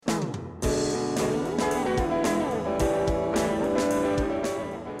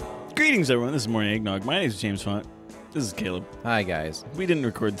Greetings, everyone. This is Morning Eggnog. My name is James Font. This is Caleb. Hi, guys. We didn't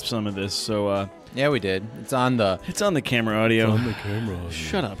record some of this, so Yeah, we did. It's on the... it's on the camera audio. camera.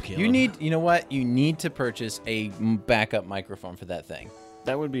 Shut up, Caleb. You know what? You need to purchase a backup microphone for that thing.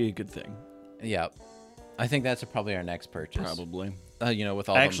 That would be a good thing. Yeah. I think that's probably our next purchase. Probably. With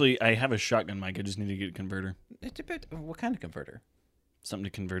all Actually, I have a shotgun mic. I just need to get a converter. What kind of converter? Something to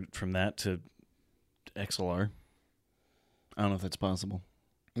convert it from that to XLR. I don't know if that's possible.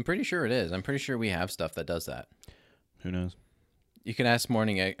 I'm pretty sure it is. I'm pretty sure we have stuff that does that. Who knows? You can ask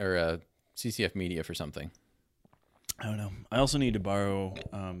CCF Media for something. I don't know. I also need to borrow,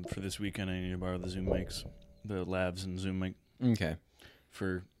 for this weekend, I need to borrow the Zoom mics, the Labs and Zoom mic Okay.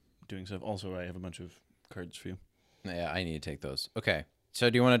 for doing stuff. Also, I have a bunch of cards for you. Yeah, I need to take those. Okay. So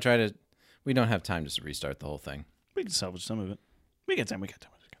do you want to try to... We don't have time to restart the whole thing. We can salvage some of it. We got time.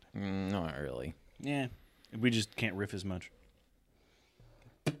 Not really. Yeah. We just can't riff as much.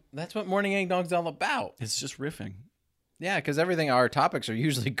 That's what Morning Eggnog's all about. It's just riffing. Yeah, because our topics are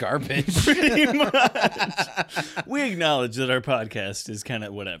usually garbage. Pretty much. We acknowledge that our podcast is kind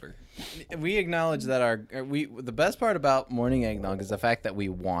of whatever. We acknowledge that the best part about Morning Eggnog is the fact that we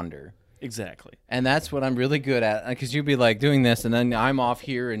wander. Exactly. And that's what I'm really good at. Because you'd be like doing this, and then I'm off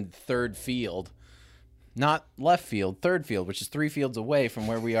here in third field. Not left field, third field, which is 3 fields away from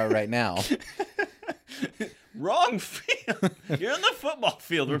where we are right now. Wrong field. You're in the football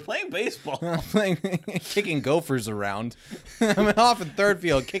field. We're playing baseball. I'm kicking gophers around. I'm off in third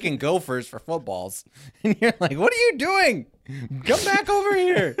field kicking gophers for footballs. And you're like, what are you doing? Come back over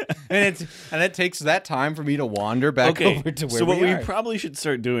here. And it takes that time for me to wander back over to where so what we we are. probably should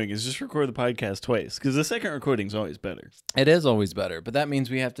start doing is just record the podcast twice, because the second recording is always better. It is always better, but that means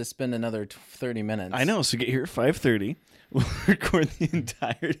we have to spend another 30 minutes. I know. So get here at 5:30. We'll record the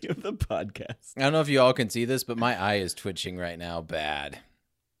entirety of the podcast. I don't know if you all can see this, but my eye is twitching right now bad.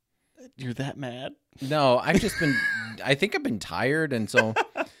 You're that mad? No, I think I've been tired, and so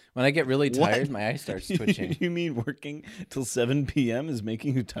when I get really tired, my eye starts twitching. You mean working till 7 p.m. is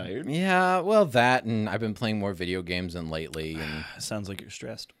making you tired? Yeah, well, that, and I've been playing more video games than lately, and Sounds like you're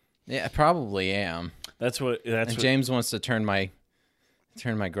stressed. yeah, I probably am. And James wants to turn my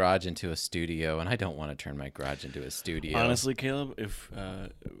garage into a studio, and I don't want to turn my garage into a studio. Honestly, Caleb, if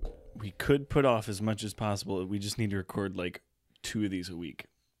we could put off as much as possible, we just need to record like 2 of these a week.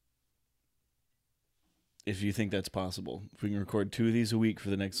 If you think that's possible. If we can record 2 of these a week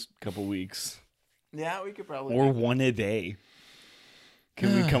for the next couple weeks. Yeah, we could probably. Or 1 a day.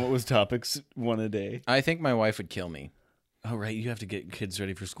 Can we come up with topics 1 a day? I think my wife would kill me. Oh, right. You have to get kids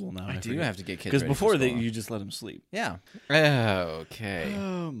ready for school now. I do have to get kids Because ready before for that, school. you just let them sleep. Yeah. Okay.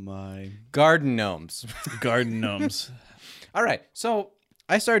 Oh, my. Garden gnomes. Garden gnomes. All right. So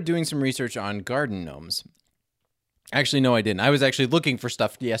I started doing some research on garden gnomes. Actually, no, I didn't. I was actually looking for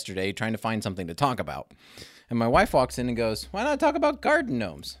stuff yesterday, trying to find something to talk about. And my wife walks in and goes, "Why not talk about garden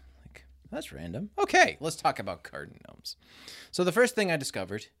gnomes?" Like, that's random. Okay, let's talk about garden gnomes. So the first thing I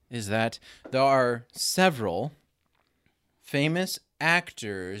discovered is that there are several famous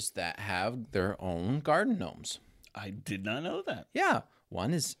actors that have their own garden gnomes. I did not know that. Yeah.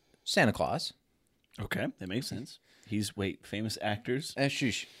 One is Santa Claus. Okay, that makes sense. Famous actors.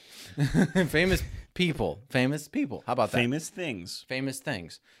 Shush. Famous people. How about that? Famous things. Famous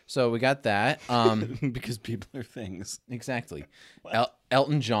things. So we got that. Because people are things. Exactly.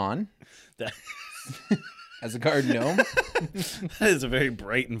 Elton John That, as a garden gnome. that is a very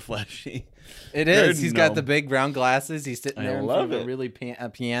bright and flashy. It is. Garden He's got gnome. the big brown glasses. He's sitting I there in love front of it. a really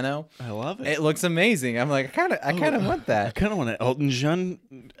piano. I love it. It looks amazing. I'm like, I kind of want I that. kind of want an Elton John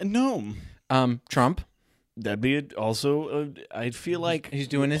gnome. Trump. That'd be also. I'd feel like He's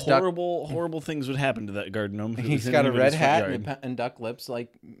doing his duck. horrible things would happen to that garden gnome. if it He's was him got a living in red his front hat yard. and duck lips like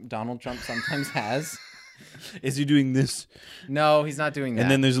Donald Trump sometimes has. Is he doing this? No, he's not doing that.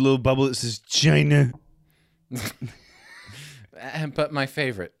 And then there's a little bubble that says China. But my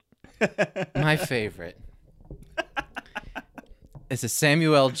favorite is a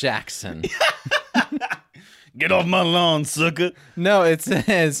Samuel Jackson. Get off my lawn, sucker. No, it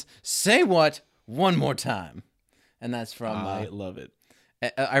says, "Say what one more time," and that's from. I love it.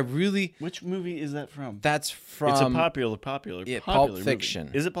 I really. Which movie is that from? That's from. It's a popular Pulp movie. Fiction.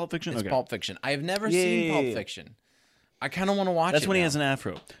 Is it Pulp Fiction? It's Okay. Pulp Fiction. I have never seen Pulp Yeah. Fiction. I kind of want to watch it. That's when he now. has an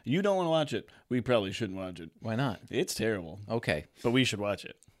afro. You don't want to watch it. We probably shouldn't watch it. Why not? It's terrible, Okay. but we should watch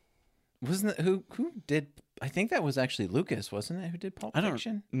it. Wasn't it who did? I think that was actually Lucas, wasn't it? Who did Pulp I don't.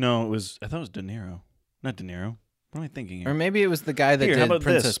 Fiction? No, it was. I thought it was De Niro. Not De Niro. What am I thinking here? Or maybe it was the guy that Here, how did about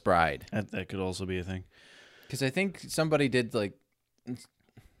Princess this? Bride. That could also be a thing. Because I think somebody did like.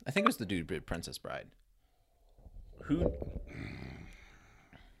 I think it was the dude who did Princess Bride. Who?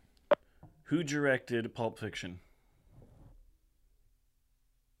 Who directed Pulp Fiction?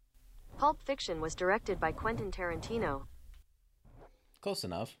 Pulp Fiction was directed by Quentin Tarantino. Close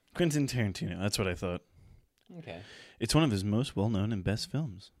enough. Quentin Tarantino. That's what I thought. Okay. It's one of his most well-known and best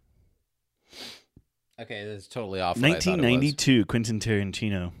films. Okay, that's totally off. What I thought it was. 1992, Quentin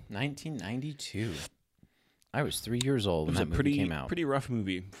Tarantino. 1992. I was 3 years old It when was that a movie came out. pretty rough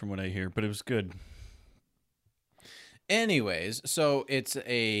movie from what I hear, but it was good. Anyways, so it's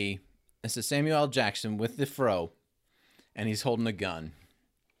a Samuel L. Jackson with the fro, and he's holding a gun,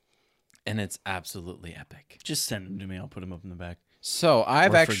 and it's absolutely epic. Just send him to me. I'll put him up in the back. So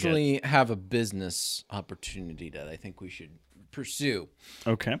I've Or actually have a business opportunity that I think we should pursue.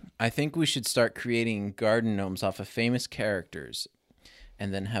 Okay. I think we should start creating garden gnomes off of famous characters,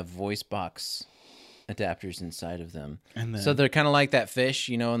 and then have voice box adapters inside of them. And then, So they're kind of like that fish,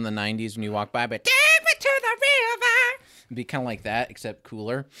 you know, in the 90s when you walk by, but take me to the river. It'd be kind of like that, except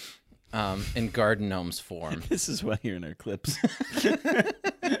cooler, in garden gnomes form. this is why you're in our clips.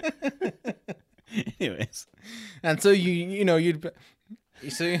 Anyways. And so you'd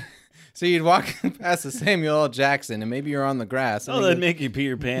walk past the Samuel L. Jackson, and maybe you're on the grass. And Oh, that'd make you pee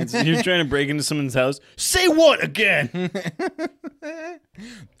your pants. You're trying to break into someone's house. Say what again?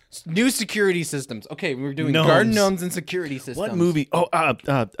 New security systems. Okay, we're doing Gnomes. garden gnomes and security systems. What movie? Oh,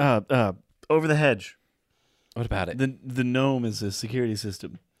 Over the Hedge. What about it? The gnome is a security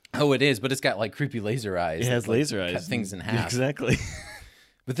system. Oh, it is, but it's got like creepy laser eyes. It has that, like, laser cut eyes. things in half. Exactly.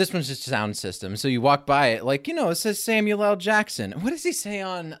 But this one's just a sound system. So you walk by it, like, it says Samuel L. Jackson. What does he say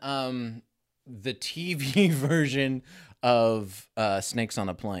on the TV version of Snakes on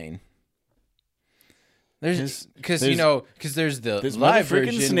a Plane? Because there's the There's live motherfucking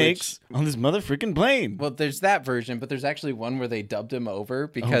version, snakes on this motherfucking plane. Well, there's that version, but there's actually one where they dubbed him over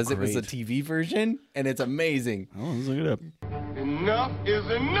because it was a great. TV version, and it's amazing. Oh, let's look it up. Enough is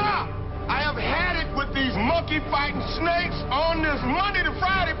enough! I have had it with these monkey fighting snakes on this Monday to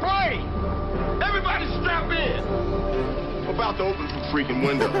Friday plane! Everybody strap in! I'm about to open the freaking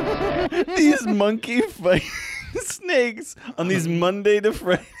window. These monkey fight snakes on these Monday to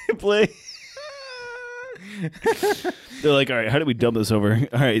Friday planes. They're like, all right, how do we dub this over?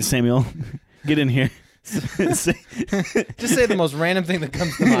 All right, Samuel, get in here. Just say the most random thing that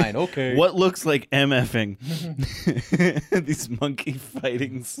comes to mind. Okay. What looks like MFing? These monkey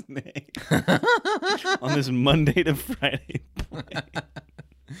fighting snakes on this Monday to Friday plane.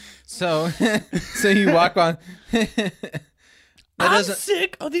 So you walk on. I'm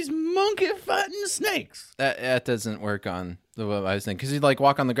sick of these monkey fighting snakes. That doesn't work on the what I was thinking, because you'd like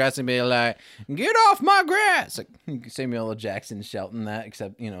walk on the grass and be like, "Get off my grass!" Like Samuel L. Jackson shouting that,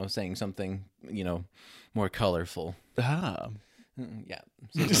 except saying something more colorful. Ah. Yeah.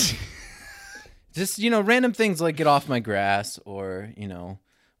 So just random things like "Get off my grass" or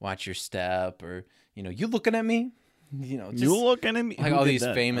watch your step, or you looking at me. Just, You looking at me? like Who all did these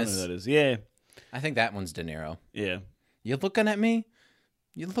that? famous- I don't know who that is. Yeah. I think that one's De Niro. Yeah. You looking at me?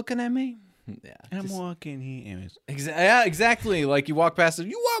 You looking at me? Yeah. I'm walking here. Anyways. Yeah, exactly. Like you walk past it.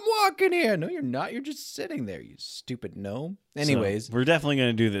 I'm walking here. No, you're not. You're just sitting there, you stupid gnome. Anyways. So, we're definitely going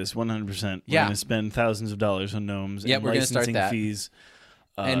to do this 100%. We're Yeah. going to spend thousands of dollars on gnomes Yeah, and we're gonna start licensing that. fees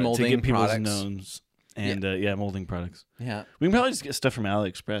And molding to get people's products. gnomes. And molding products. Yeah. We can probably just get stuff from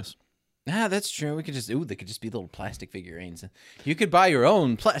AliExpress. Ah, that's true. We could just they could just be little plastic figurines. You could buy your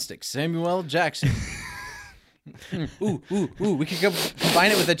own plastic Samuel L. Jackson. Ooh. We could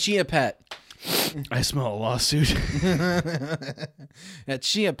combine it with a chia pet. I smell a lawsuit. A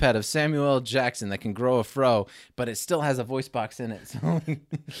chia pet of Samuel L. Jackson that can grow a fro, but it still has a voice box in it. So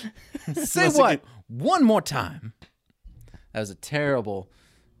say Smells what? like One more time. That was a terrible.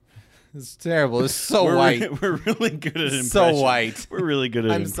 It's terrible. It's so we're, white. We're really good at impressions. So white. We're really good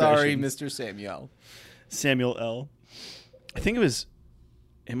at I'm sorry, impressions. Mr. Samuel. Samuel L. I think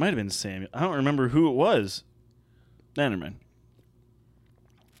it might have been Samuel. I don't remember who it was. Never mind.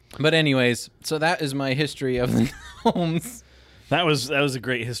 But anyways, so that is my history of the gnomes. That was a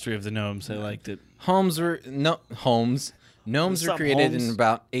great history of the gnomes. I liked it. Gnomes were What's up, created Holmes? in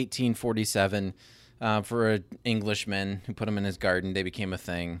about 1847 for an Englishman who put them in his garden. They became a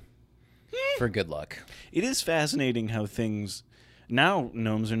thing for good luck. It is fascinating how things now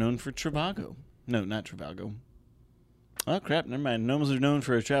gnomes are known for Trivago. No, not Trivago. Oh crap! Never mind. Gnomes are known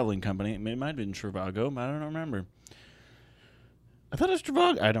for a traveling company. It might have been Trivago. But I don't remember. I thought it was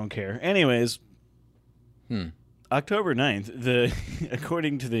Trivago. I don't care. Anyways, October 9th,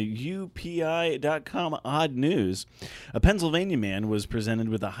 according to the UPI.com Odd News, a Pennsylvania man was presented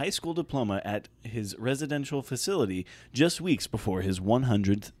with a high school diploma at his residential facility just weeks before his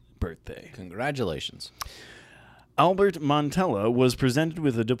 100th birthday. Congratulations. Albert Montella was presented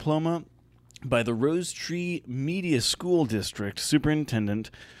with a diploma by the Rose Tree Media School District Superintendent.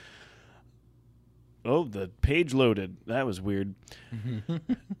 Oh, the page loaded. That was weird.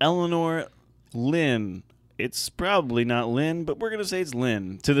 Eleanor Lynn. It's probably not Lynn, but we're going to say it's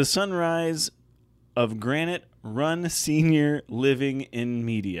Lynn. To the Sunrise of Granite Run Senior Living in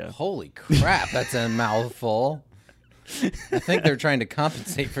Media. Holy crap, that's a mouthful. I think they're trying to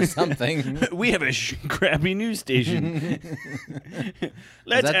compensate for something. We have a crappy news station.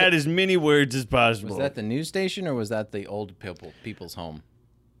 Let's add as many words as possible. Was that the news station or was that the old people's home?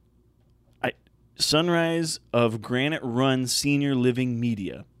 Sunrise of Granite Run Senior Living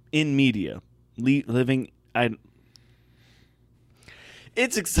Media. In media. Living...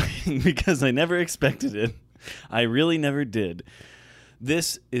 It's exciting because I never expected it. I really never did.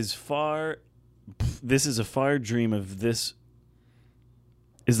 This is a far dream of this.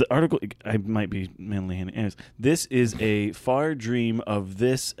 Is the article... I might be mainly handing... Anyways, this is a far dream of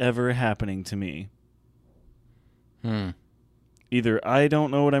this ever happening to me. Either I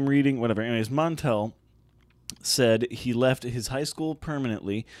don't know what I'm reading, whatever. Anyways, Montel said he left his high school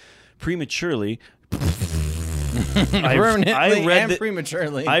prematurely. Prematurely. I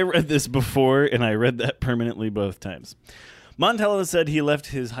read this before, and I read that permanently both times. Montello said he left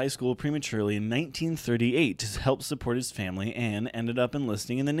his high school prematurely in 1938 to help support his family and ended up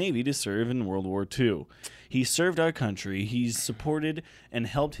enlisting in the Navy to serve in World War II. He served our country, he's supported and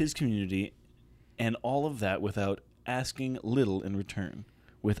helped his community, and all of that without asking little in return.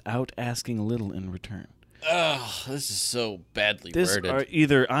 Ugh, this is so badly worded.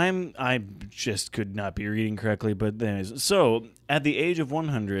 I just could not be reading correctly, but anyways. So, at the age of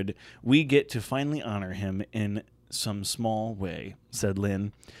 100, we get to finally honor him in some small way, said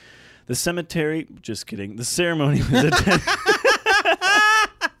Lynn. The ceremony was attended.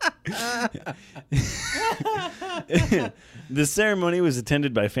 The ceremony was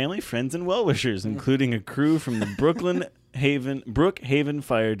attended by family, friends, and well-wishers, including a crew from the Brookhaven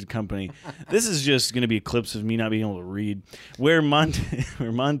Fire Company. This is just going to be clips of me not being able to read, where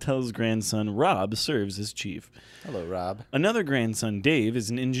Montel's grandson, Rob, serves as chief. Hello, Rob. Another grandson, Dave, is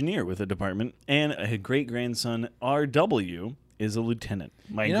an engineer with the department, and a great-grandson, R.W., is a lieutenant.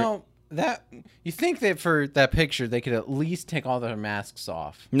 You think that for that picture, they could at least take all their masks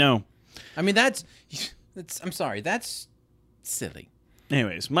off. No. I mean, I'm sorry, that's silly.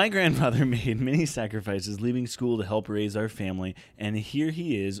 Anyways, my grandfather made many sacrifices leaving school to help raise our family, and here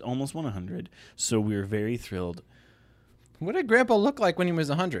he is, almost 100, so we're very thrilled. What did Grandpa look like when he was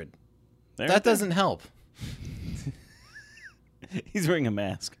 100? That doesn't help. He's wearing a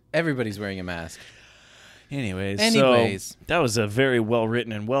mask. Everybody's wearing a mask. Anyways, so that was a very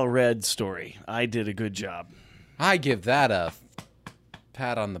well-written and well-read story. I did a good job. I give that a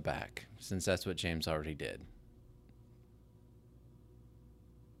pat on the back, since that's what James already did.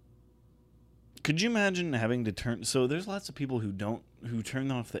 Could you imagine having to turn... So there's lots of people who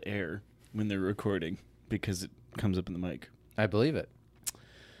turn off the air when they're recording because it comes up in the mic. I believe it.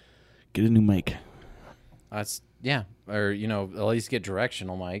 Get a new mic. Yeah. Or, at least get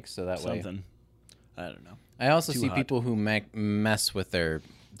directional mics so that way. Something. I don't know. I also see people who mess with their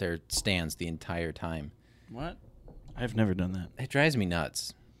stands the entire time. What? I've never done that. It drives me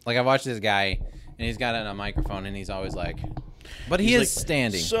nuts. Like, I watched this guy, and he's got it on a microphone, and he's always like... But he is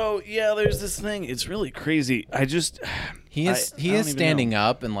standing. So, yeah, there's this thing. It's really crazy. He is standing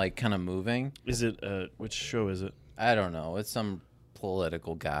up and, like, kind of moving. Is it... which show is it? I don't know. It's some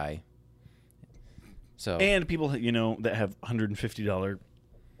political guy. So... And people, that have $150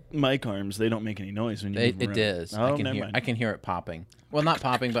 mic arms, they don't make any noise when you move around. It does. Oh, I can hear it popping. Well, not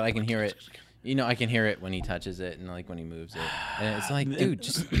popping, but I can hear it. I can hear it when he touches it and like when he moves it. And it's like, dude,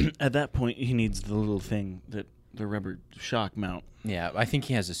 just at that point he needs the little thing that the rubber shock mount. Yeah, I think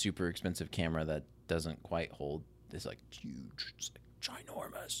he has a super expensive camera that doesn't quite hold this like huge, it's like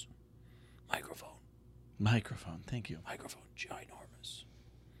ginormous microphone. Microphone, thank you. Microphone, ginormous.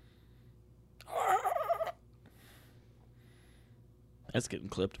 That's getting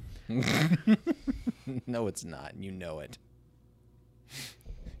clipped. No, it's not. You know it.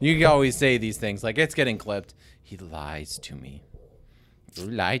 You can always say these things like, it's getting clipped. He lies to me. You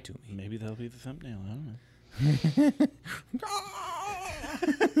lied to me. Maybe that'll be the thumbnail. I don't know.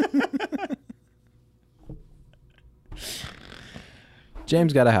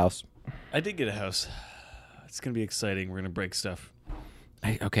 James got a house. I did get a house. It's going to be exciting. We're going to break stuff.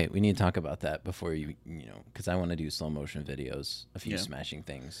 Okay, we need to talk about that before because I want to do slow motion videos, a few smashing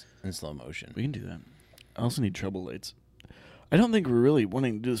things in slow motion. We can do that. I also need trouble lights. I don't think we're really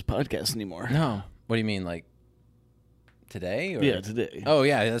wanting to do this podcast anymore. No. What do you mean, like today? Or? Yeah, today. Oh,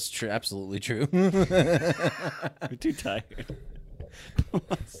 yeah, that's true. Absolutely true. We're too tired.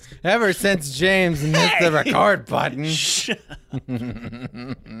 Ever since James missed the record button, Shut up.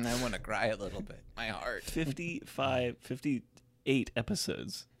 I want to cry a little bit. My heart. 58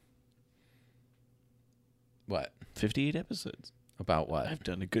 episodes. What? 58 episodes. About what? I've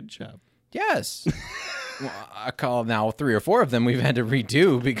done a good job. Yes. Well, I call now 3 or 4 of them we've had to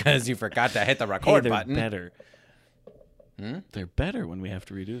redo because you forgot to hit the record they're button. better. They're better when we have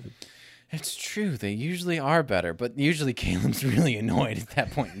to redo them. It's true. They usually are better, but usually Caleb's really annoyed at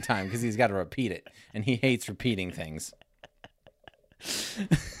that point in time because he's got to repeat it, and he hates repeating things.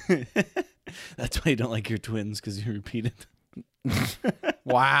 That's why you don't like your twins, because you repeated them.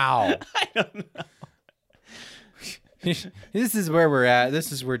 Wow. I don't know. This is where we're at.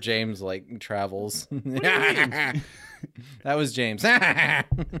 This is where James like travels. That was James.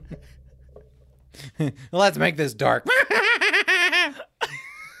 Let's make this dark.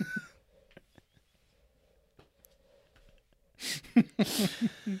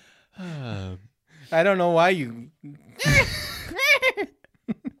 I don't know why you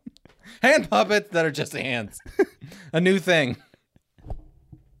hand puppets that are just hands. A new thing.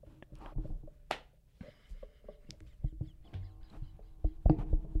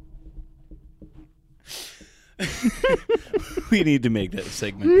 We need to make that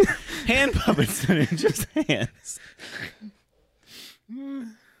segment. Hand puppets that are just hands.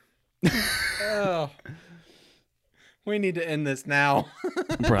 Oh. We need to end this now.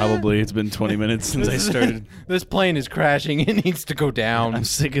 Probably. It's been 20 minutes since I started. This plane is crashing. It needs to go down. I'm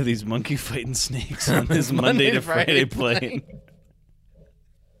sick of these monkey fighting snakes on this Monday to Friday plane.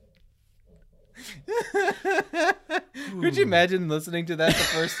 Could you imagine listening to that the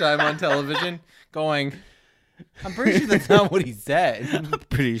first time on television? Going, I'm pretty sure that's not what he said. I'm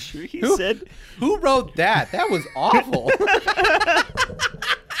pretty sure he said. Who wrote that? That was awful.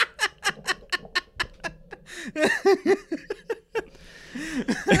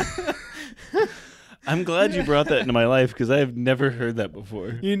 I'm glad you brought that into my life because I have never heard that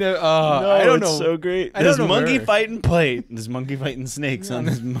before. You know, No, I don't it's know. so great. I This don't know monkey where. fighting plane. This monkey fighting snakes on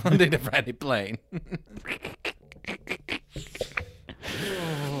this. Monday to Friday plane.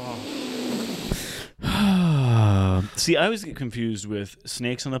 See, I always get confused with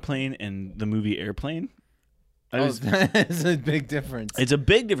Snakes on the Plane and the movie Airplane. That's a big difference. It's a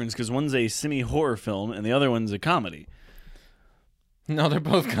big difference because one's a semi-horror film and the other one's a comedy. No, they're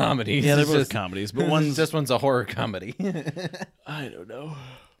both comedies. Yeah, they're It's both just- comedies, but one's one's a horror comedy. I don't know.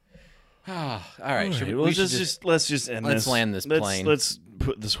 All right, All right, well, let's just end let's this. land this plane. Let's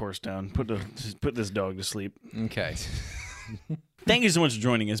put this horse down. Put this dog to sleep. Okay. Thank you so much for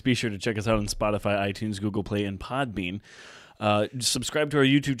joining us. Be sure to check us out on Spotify, iTunes, Google Play, and Podbean. Subscribe to our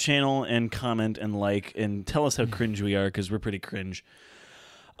YouTube channel and comment and like and tell us how cringe we are because we're pretty cringe.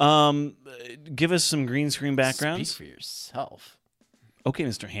 Give us some green screen backgrounds. Speak for yourself. Okay,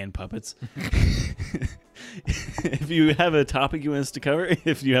 Mr. Hand Puppets. If you have a topic you want us to cover,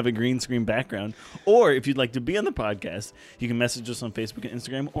 if you have a green screen background, or if you'd like to be on the podcast, you can message us on Facebook and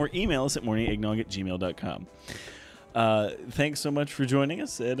Instagram or email us at morningeggnog@gmail.com. Thanks so much for joining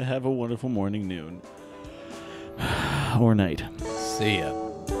us, and have a wonderful morning, noon, or night. See ya.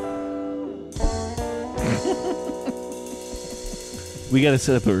 We got to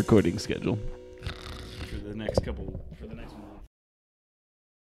set up a recording schedule for the next couple weeks.